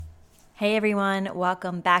Hey everyone,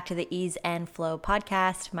 welcome back to the Ease and Flow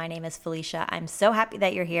podcast. My name is Felicia. I'm so happy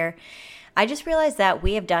that you're here. I just realized that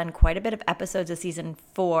we have done quite a bit of episodes of season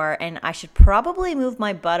 4, and I should probably move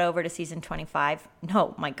my butt over to season 25.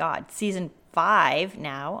 No, my God, season 5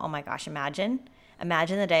 now. Oh my gosh, imagine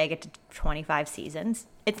the day I get to 25 seasons.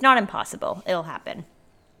 It's not impossible. It'll happen.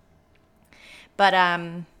 But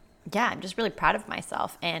yeah, I'm just really proud of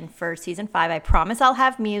myself. And for season 5, I promise I'll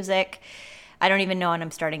have music. I don't even know when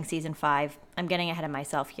I'm starting season 5. I'm getting ahead of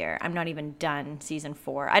myself here. I'm not even done season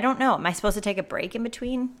 4. I don't know. Am I supposed to take a break in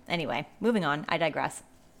between? Anyway, moving on. I digress.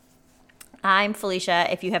 I'm Felicia.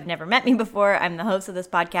 If you have never met me before, I'm the host of this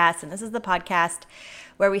podcast, and this is the podcast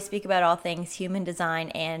where we speak about all things human design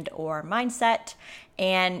and or mindset.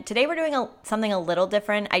 And today we're doing something a little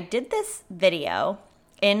different. I did this video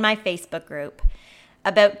in my Facebook group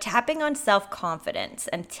about tapping on self-confidence,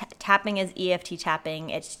 and tapping is EFT tapping.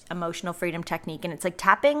 It's emotional freedom technique, and it's like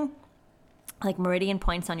tapping like meridian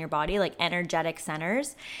points on your body, like energetic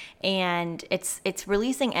centers, and it's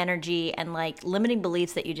releasing energy and like limiting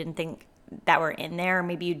beliefs that you didn't think that were in there, or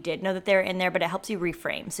maybe you did know that they were in there, but it helps you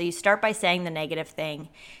reframe. So you start by saying the negative thing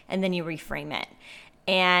and then you reframe it.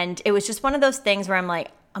 And it was just one of those things where I'm like,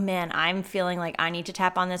 oh man, I'm feeling like I need to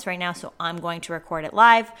tap on this right now, so I'm going to record it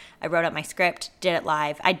live. I wrote out my script, did it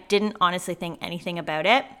live. I didn't honestly think anything about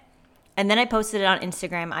it. And then I posted it on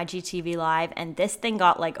Instagram, IGTV Live, and this thing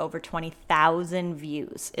got like over 20,000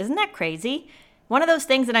 views. Isn't that crazy? One of those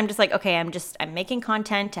things that I'm just like, okay, I'm making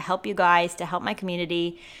content to help you guys, to help my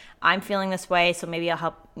community. I'm feeling this way, so maybe I'll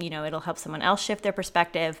help, it'll help someone else shift their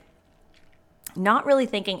perspective. Not really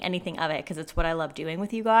thinking anything of it, because it's what I love doing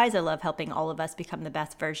with you guys. I love helping all of us become the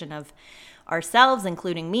best version of ourselves,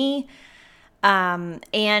 including me.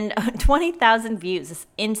 And 20,000 views is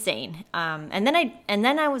insane. And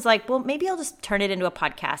then I was like, well, maybe I'll just turn it into a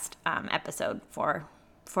podcast episode for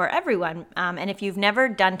everyone. And if you've never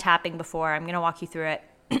done tapping before, I'm going to walk you through it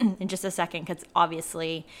in just a second, because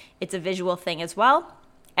obviously it's a visual thing as well.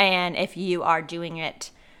 And if you are doing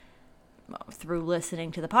it through listening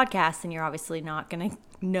to the podcast, and you're obviously not going to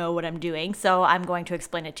know what I'm doing. So I'm going to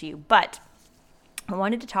explain it to you. But I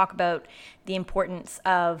wanted to talk about the importance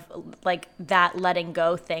of like that letting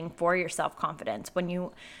go thing for your self-confidence.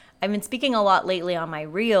 I've been speaking a lot lately on my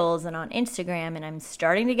reels and on Instagram, and I'm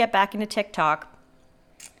starting to get back into TikTok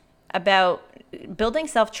about building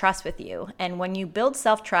self-trust with you. And when you build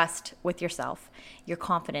self-trust with yourself, your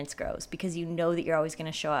confidence grows, because you know that you're always going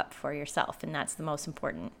to show up for yourself. And that's the most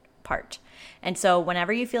important part. And so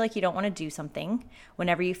whenever you feel like you don't want to do something,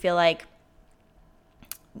 whenever you feel like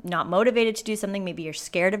not motivated to do something, maybe you're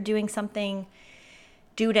scared of doing something,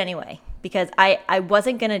 do it anyway. Because I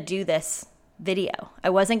wasn't going to do this video.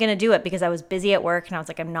 I wasn't going to do it because I was busy at work, and I was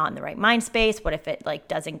like, I'm not in the right mind space. What if it like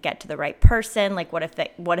doesn't get to the right person? Like what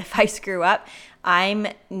if I screw up? I'm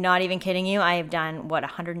not even kidding you. I have done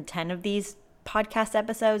 110 of these podcast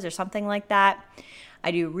episodes or something like that. I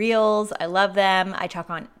do reels. I love them. I talk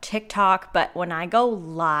on TikTok, but when I go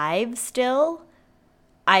live still,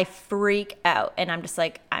 I freak out, and I'm just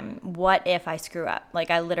like, what if I screw up? Like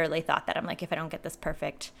I literally thought that. I'm like, if I don't get this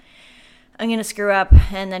perfect, I'm going to screw up,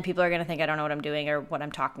 and then people are going to think I don't know what I'm doing or what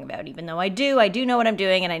I'm talking about, even though I do know what I'm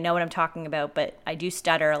doing and I know what I'm talking about, but I do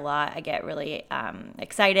stutter a lot. I get really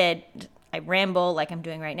excited. I ramble like I'm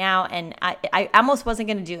doing right now, and I almost wasn't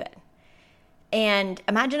going to do it. And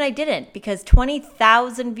imagine I didn't, because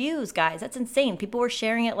 20,000 views, guys, that's insane. People were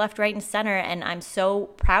sharing it left, right, and center, and I'm so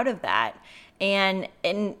proud of that. And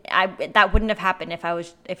that wouldn't have happened if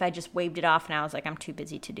I just waved it off and I was like, I'm too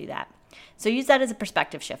busy to do that. So use that as a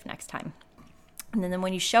perspective shift next time. And then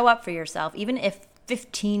when you show up for yourself, even if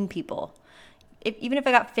 15 people, even if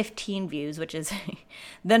I got 15 views, which is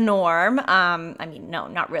the norm, I mean, no,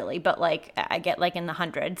 not really, but like I get like in the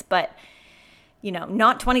hundreds, but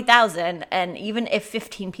not 20,000. And even if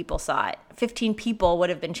 15 people saw it, 15 people would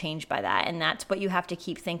have been changed by that. And that's what you have to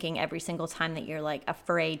keep thinking every single time that you're like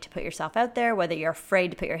afraid to put yourself out there, whether you're afraid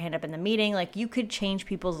to put your hand up in the meeting. Like you could change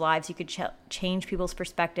people's lives. You could change people's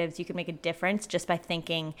perspectives. You could make a difference just by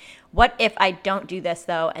thinking, what if I don't do this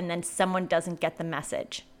though? And then someone doesn't get the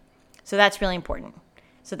message. So that's really important.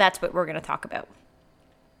 So that's what we're going to talk about.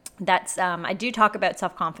 I do talk about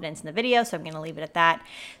self-confidence in the video, so I'm going to leave it at that.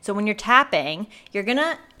 So when you're tapping,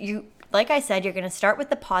 like I said, you're going to start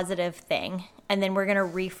with the positive thing, and then we're going to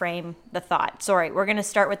reframe the thought. We're going to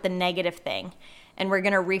start with the negative thing, and we're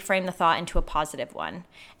going to reframe the thought into a positive one.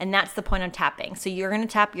 And that's the point of tapping. So you're going to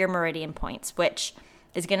tap your meridian points, which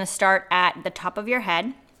is going to start at the top of your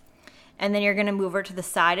head, and then you're going to move over to the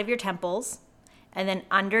side of your temples, and then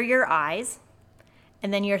under your eyes.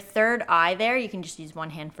 And then your third eye there, you can just use one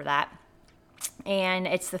hand for that. And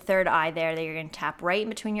it's the third eye there that you're going to tap right in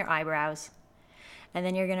between your eyebrows. And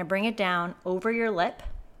then you're going to bring it down over your lip,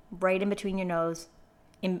 right in between your nose,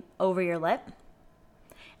 over your lip.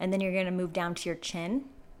 And then you're going to move down to your chin.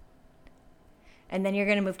 And then you're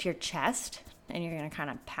going to move to your chest. And you're going to kind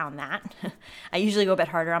of pound that. I usually go a bit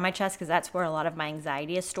harder on my chest because that's where a lot of my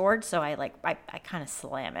anxiety is stored. So I kind of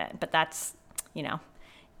slam it. But that's,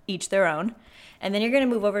 each their own. And then you're going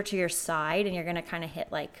to move over to your side and you're going to kind of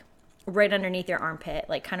hit like right underneath your armpit,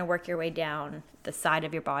 like kind of work your way down the side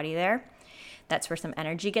of your body there. That's where some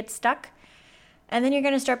energy gets stuck. And then you're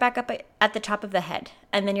going to start back up at the top of the head.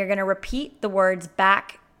 And then you're going to repeat the words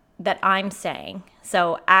back that I'm saying.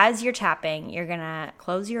 So as you're tapping, you're going to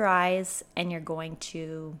close your eyes and you're going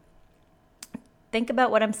to think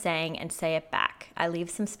about what I'm saying and say it back. I leave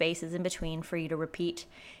some spaces in between for you to repeat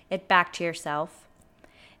it back to yourself.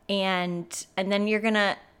 And then you're going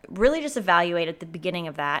to really just evaluate at the beginning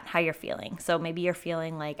of that how you're feeling. So maybe you're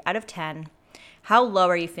feeling like out of 10, how low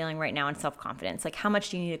are you feeling right now in self-confidence? Like how much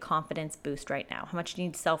do you need a confidence boost right now? How much do you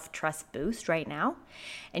need self-trust boost right now?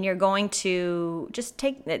 And you're going to just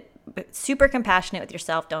take it super compassionate with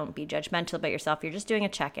yourself. Don't be judgmental about yourself. You're just doing a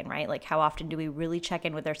check-in, right? Like how often do we really check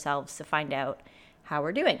in with ourselves to find out how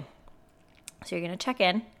we're doing? So you're going to check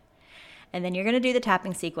in and then you're going to do the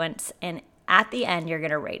tapping sequence. And at the end, you're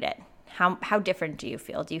going to rate it. How different do you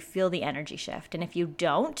feel? Do you feel the energy shift? And if you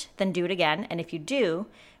don't, then do it again. And if you do,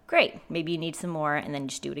 great. Maybe you need some more and then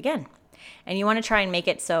just do it again. And you want to try and make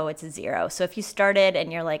it so it's a 0. So if you started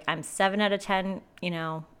and you're like, I'm 7 out of 10,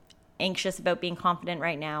 anxious about being confident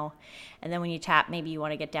right now. And then when you tap, maybe you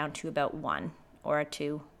want to get down to about 1 or a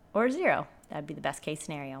 2 or a 0. That'd be the best case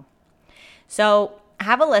scenario. So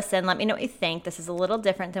have a listen. Let me know what you think. This is a little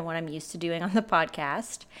different than what I'm used to doing on the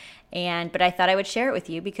podcast. But I thought I would share it with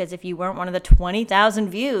you because if you weren't one of the 20,000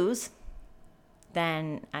 views,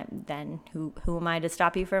 then who am I to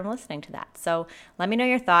stop you from listening to that? So let me know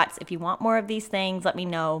your thoughts. If you want more of these things, let me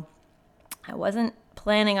know. I wasn't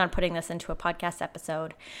planning on putting this into a podcast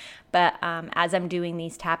episode, but as I'm doing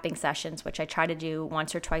these tapping sessions, which I try to do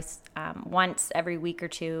once or twice, once every week or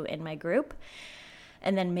two in my group,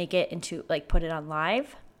 and then make it into put it on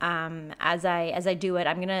live. As I do it,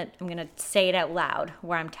 I'm gonna say it out loud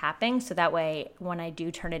where I'm tapping, so that way when I do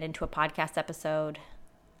turn it into a podcast episode,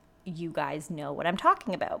 you guys know what I'm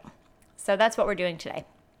talking about. So that's what we're doing today.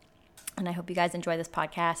 And I hope you guys enjoy this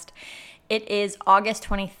podcast. It is August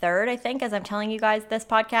 23rd, I think, as I'm telling you guys this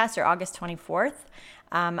podcast, or August 24th.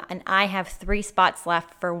 And I have 3 spots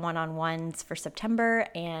left for one-on-ones for September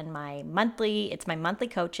and it's my monthly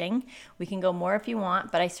coaching. We can go more if you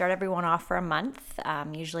want, but I start everyone off for a month.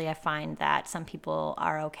 Usually I find that some people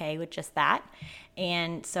are okay with just that.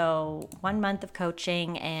 And so 1 month of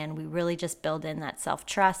coaching, and we really just build in that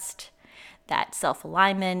self-trust, that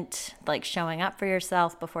self-alignment, like showing up for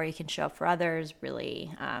yourself before you can show up for others,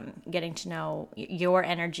 really getting to know your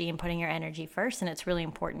energy and putting your energy first. And it's really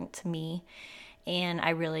important to me. And I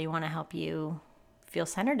really want to help you feel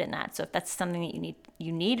centered in that. So if that's something that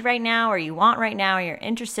you need right now, or you want right now, or you're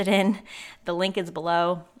interested in, the link is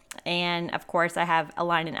below. And of course, I have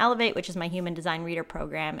Align and Elevate, which is my human design reader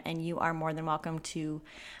program, and you are more than welcome to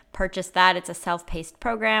purchase that. It's a self-paced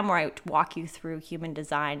program where I walk you through human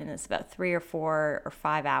design, and it's about 3 or 4 or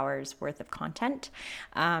 5 hours worth of content,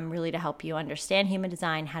 really to help you understand human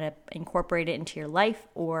design, how to incorporate it into your life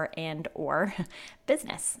or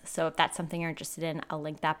business. So if that's something you're interested in, I'll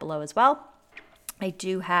link that below as well. I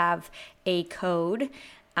do have a code.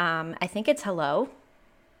 I think it's hello.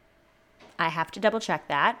 I have to double check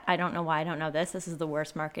that. I don't know why I don't know this. This is the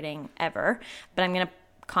worst marketing ever, but I'm going to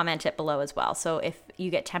comment it below as well. So if you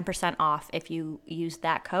get 10% off if you use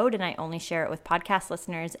that code, and I only share it with podcast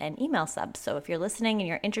listeners and email subs. So if you're listening and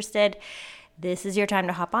you're interested, this is your time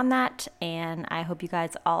to hop on that. And I hope you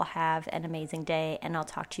guys all have an amazing day, and I'll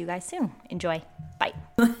talk to you guys soon. Enjoy. Bye.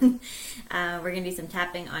 We're going to do some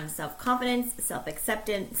tapping on self-confidence,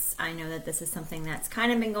 self-acceptance. I know that this is something that's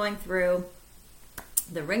kind of been going through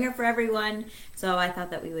the ringer for everyone, so I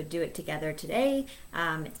thought that we would do it together today.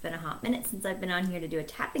 It's been a hot minute since I've been on here to do a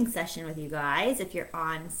tapping session with you guys. If you're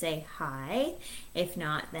on, say hi. If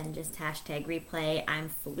not, then just hashtag replay. I'm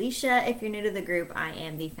Felicia. If you're new to the group, I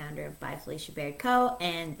am the founder of By Felicia Baird Co.,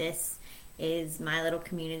 and this is my little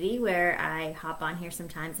community where I hop on here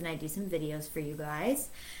sometimes and I do some videos for you guys.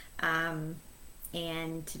 And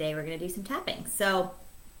today we're going to do some tapping. So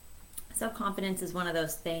self-confidence is one of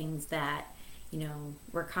those things that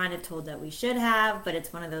we're kind of told that we should have, but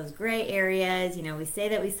it's one of those gray areas. We say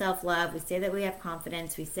that we self-love, we say that we have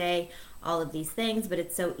confidence, we say all of these things, but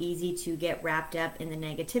it's so easy to get wrapped up in the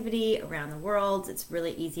negativity around the world. It's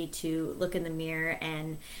really easy to look in the mirror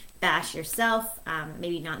and bash yourself,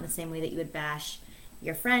 maybe not in the same way that you would bash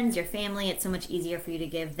your friends, your family. It's so much easier for you to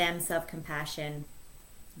give them self-compassion,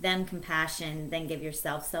 them compassion, than give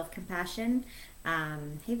yourself self-compassion.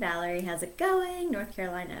 Hey Valerie, how's it going? North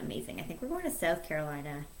Carolina, amazing. I think we're going to South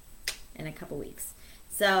Carolina in a couple weeks.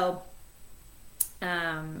 So,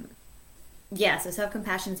 so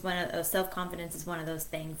self-compassion is self-confidence is one of those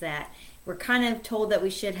things that we're kind of told that we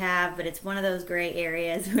should have, but it's one of those gray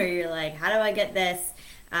areas where you're like, how do I get this?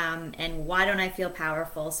 And why don't I feel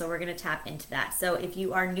powerful? So we're going to tap into that. So if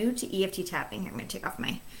you are new to EFT tapping, here, I'm going to take off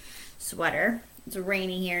my sweater. It's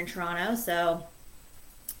rainy here in Toronto, so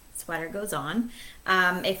sweater goes on.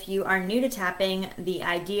 If you are new to tapping, the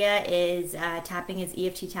idea is tapping is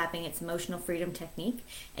EFT tapping. It's emotional freedom technique,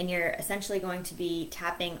 and you're essentially going to be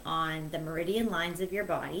tapping on the meridian lines of your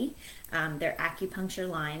body. They're acupuncture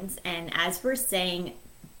lines, and as we're saying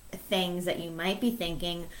things that you might be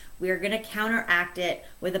thinking, we're going to counteract it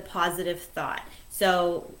with a positive thought.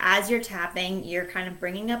 So as you're tapping, you're kind of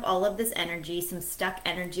bringing up all of this energy, some stuck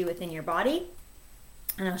energy within your body,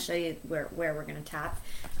 and I'll show you where we're going to tap.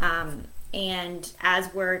 And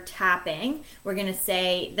as we're tapping, we're going to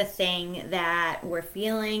say the thing that we're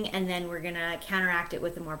feeling, and then we're going to counteract it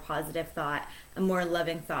with a more positive thought, a more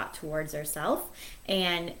loving thought towards ourselves.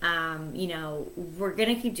 And, we're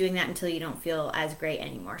going to keep doing that until you don't feel as great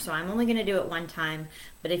anymore. So I'm only going to do it one time,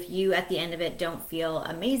 but if you at the end of it don't feel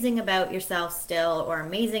amazing about yourself still, or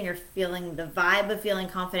amazing, or feeling the vibe of feeling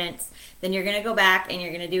confidence, then you're going to go back and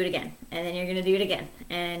you're going to do it again, and then you're going to do it again.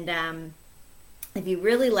 And, if you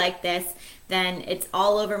really like this, then it's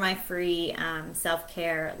all over my free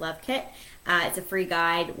self-care love kit. It's a free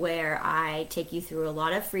guide where I take you through a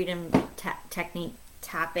lot of freedom technique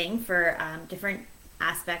tapping for different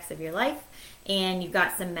aspects of your life. And you've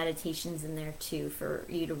got some meditations in there too for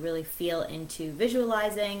you to really feel into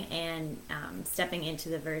visualizing and stepping into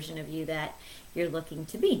the version of you that you're looking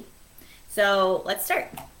to be. So let's start.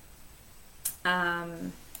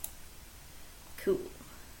 Cool.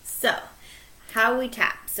 So how we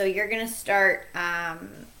tap. So you're going to start,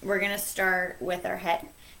 we're going to start with our head.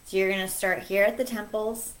 So you're going to start here at the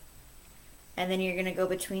temples, and then you're going to go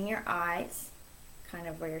between your eyes, kind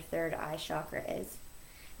of where your third eye chakra is.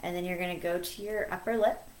 And then you're going to go to your upper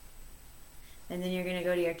lip, and then you're going to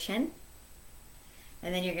go to your chin,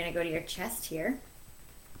 and then you're going to go to your chest here.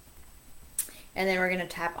 And then we're going to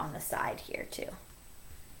tap on the side here too.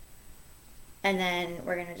 And then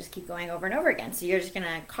we're going to just keep going over and over again. So you're just going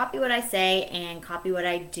to copy what I say and copy what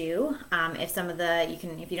I do.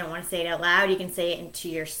 If you don't want to say it out loud, you can say it to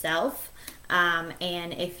yourself.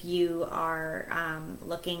 And if you are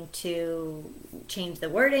looking to change the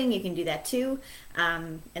wording, you can do that too.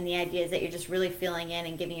 And the idea is that you're just really feeling in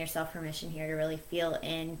and giving yourself permission here to really feel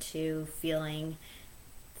into feeling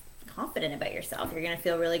confident about yourself. You're going to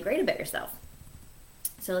feel really great about yourself.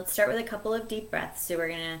 So let's start with a couple of deep breaths. So we're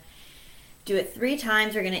going to do it 3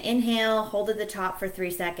 times. We're going to inhale, hold at the top for 3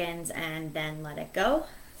 seconds, and then let it go.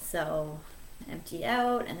 So empty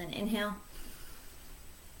out and then inhale.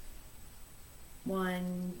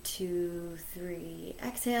 1, 2, 3,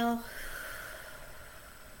 exhale.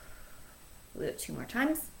 We'll do it 2 more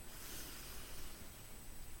times.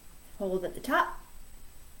 Hold at the top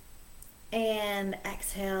and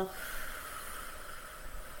exhale.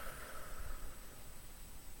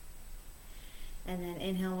 And then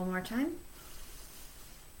inhale 1 more time.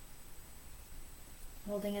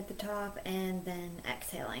 Holding at the top and then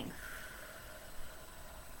exhaling.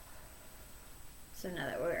 So now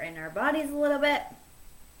that we're in our bodies a little bit,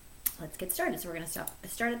 let's get started. So we're going to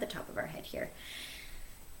start at the top of our head here.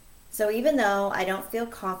 So even though I don't feel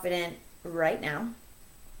confident right now,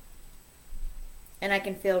 and I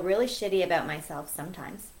can feel really shitty about myself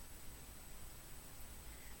sometimes,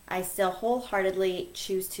 I still wholeheartedly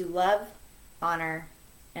choose to love, honor,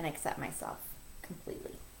 and accept myself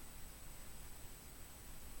completely.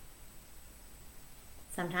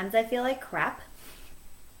 Sometimes I feel like crap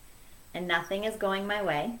and nothing is going my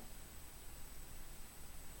way.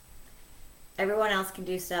 Everyone else can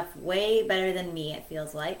do stuff way better than me, it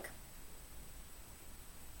feels like.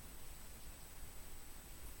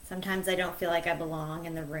 Sometimes I don't feel like I belong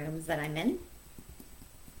in the rooms that I'm in.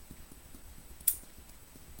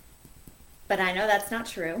 But I know that's not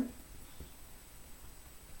true.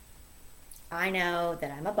 I know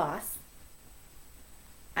that I'm a boss.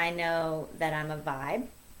 I know that I'm a vibe.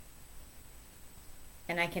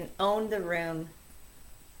 And I can own the room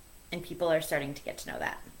And people are starting to get to know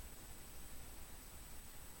that.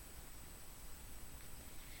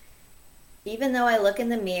 Even though I look in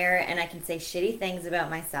the mirror and I can say shitty things about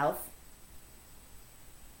myself,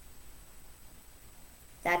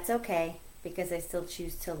 that's okay because I still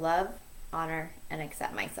choose to love, honor, and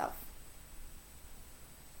accept myself.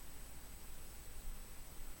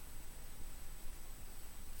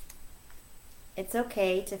 It's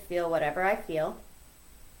okay to feel whatever I feel.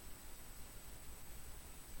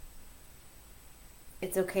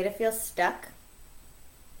 It's okay to feel stuck.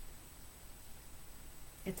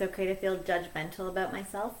 It's okay to feel judgmental about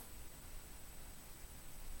myself.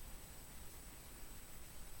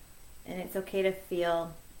 And it's okay to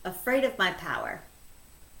feel afraid of my power.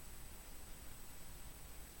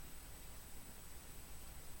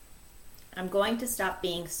 I'm going to stop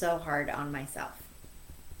being so hard on myself.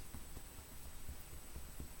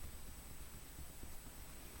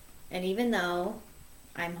 And even though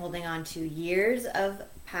I'm holding on to years of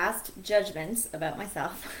past judgments about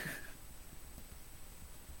myself,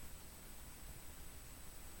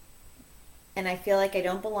 and I feel like I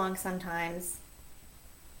don't belong sometimes,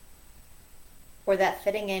 or that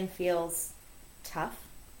fitting in feels tough,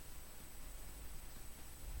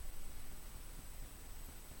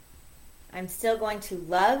 I'm still going to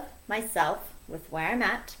love myself with where I'm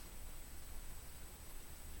at.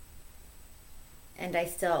 And I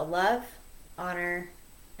still love, honor,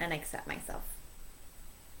 and accept myself.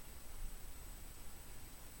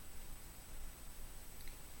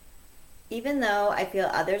 Even though I feel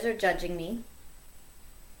others are judging me,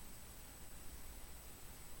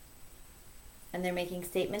 and they're making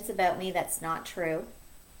statements about me that's not true,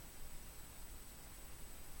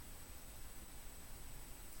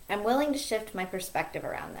 I'm willing to shift my perspective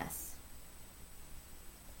around this.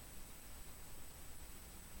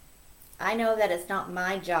 I know that it's not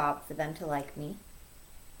my job for them to like me.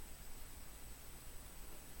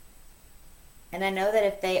 And I know that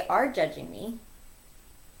if they are judging me,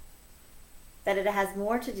 that it has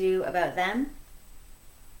more to do about them,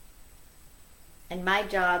 and my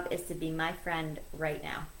job is to be my friend right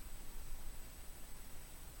now.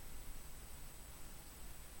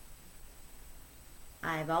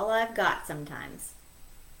 I've all I've got sometimes.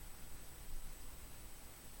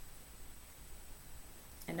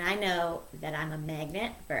 And I know that I'm a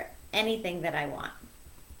magnet for anything that I want.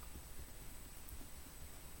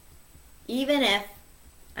 Even if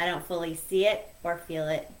I don't fully see it or feel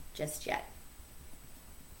it just yet.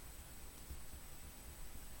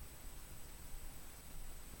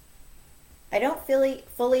 I don't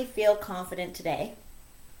fully feel confident today.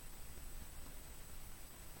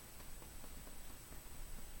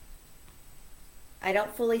 I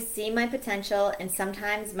don't fully see my potential, and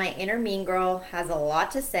sometimes my inner mean girl has a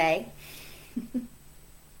lot to say.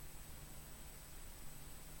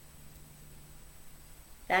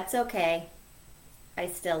 That's okay. I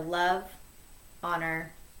still love,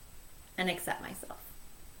 honor, and accept myself.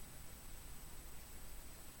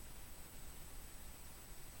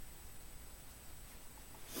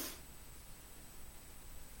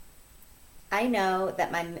 I know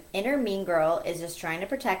that my inner mean girl is just trying to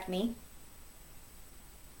protect me.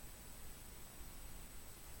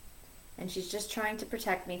 And she's just trying to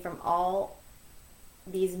protect me from all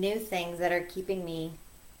these new things that are keeping me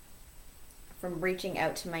from reaching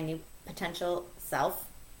out to my new potential self.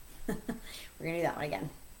 We're going to do that one again.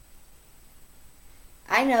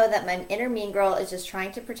 I know that my inner mean girl is just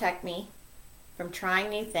trying to protect me from trying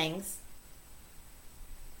new things.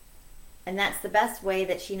 And that's the best way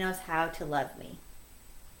that she knows how to love me.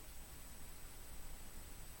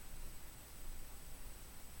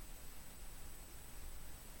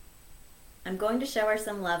 I'm going to show her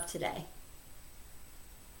some love today.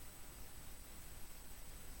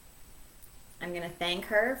 I'm going to thank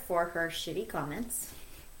her for her shitty comments.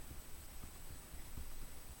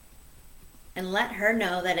 And let her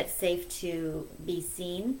know that it's safe to be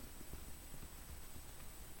seen.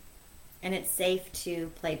 And it's safe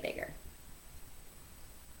to play bigger.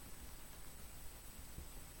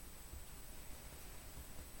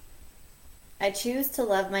 I choose to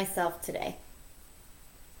love myself today.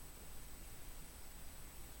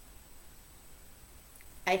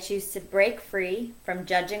 I choose to break free from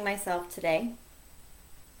judging myself today.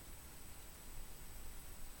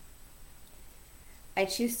 I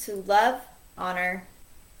choose to love, honor,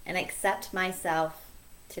 and accept myself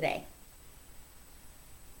today.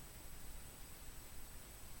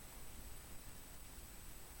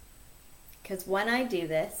 Because when I do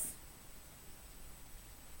this,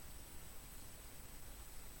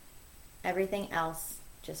 everything else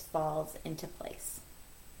just falls into place.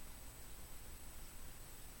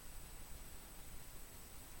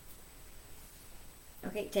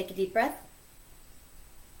 Okay, take a deep breath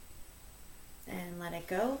and let it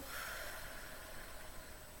go.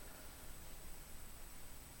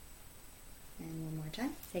 And one more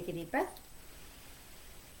time, take a deep breath.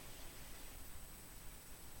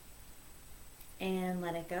 And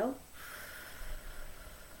let it go.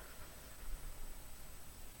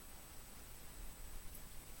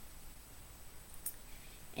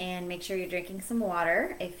 And make sure you're drinking some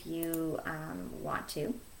water if you want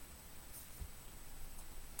to.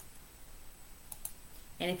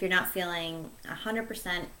 And if you're not feeling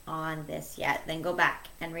 100% on this yet, then go back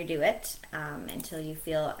and redo it until you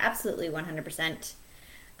feel absolutely 100%.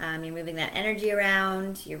 You're moving that energy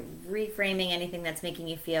around, you're reframing anything that's making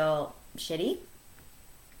you feel shitty.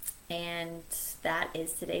 And that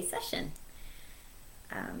is today's session.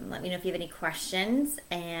 Let me know if you have any questions.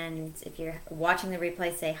 And if you're watching the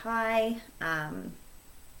replay, say hi. And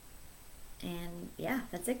yeah,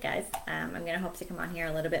 that's it, guys. I'm going to hope to come on here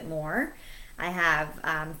a little bit more. I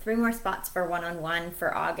have 3 more spots for one-on-one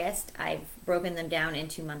for August. I've broken them down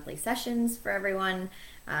into monthly sessions for everyone.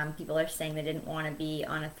 People are saying they didn't want to be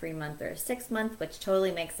on a 3-month or a 6-month, which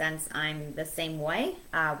totally makes sense. I'm the same way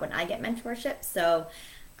when I get mentorship. So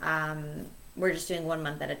we're just doing 1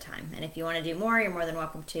 month at a time. And if you want to do more, you're more than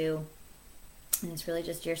welcome to. And it's really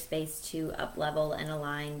just your space to up level and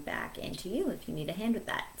align back into you if you need a hand with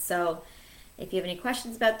that. So if you have any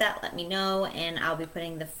questions about that, let me know, and I'll be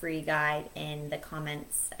putting the free guide in the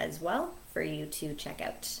comments as well for you to check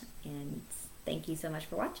out. And thank you so much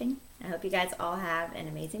for watching. I hope you guys all have an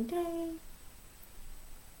amazing day.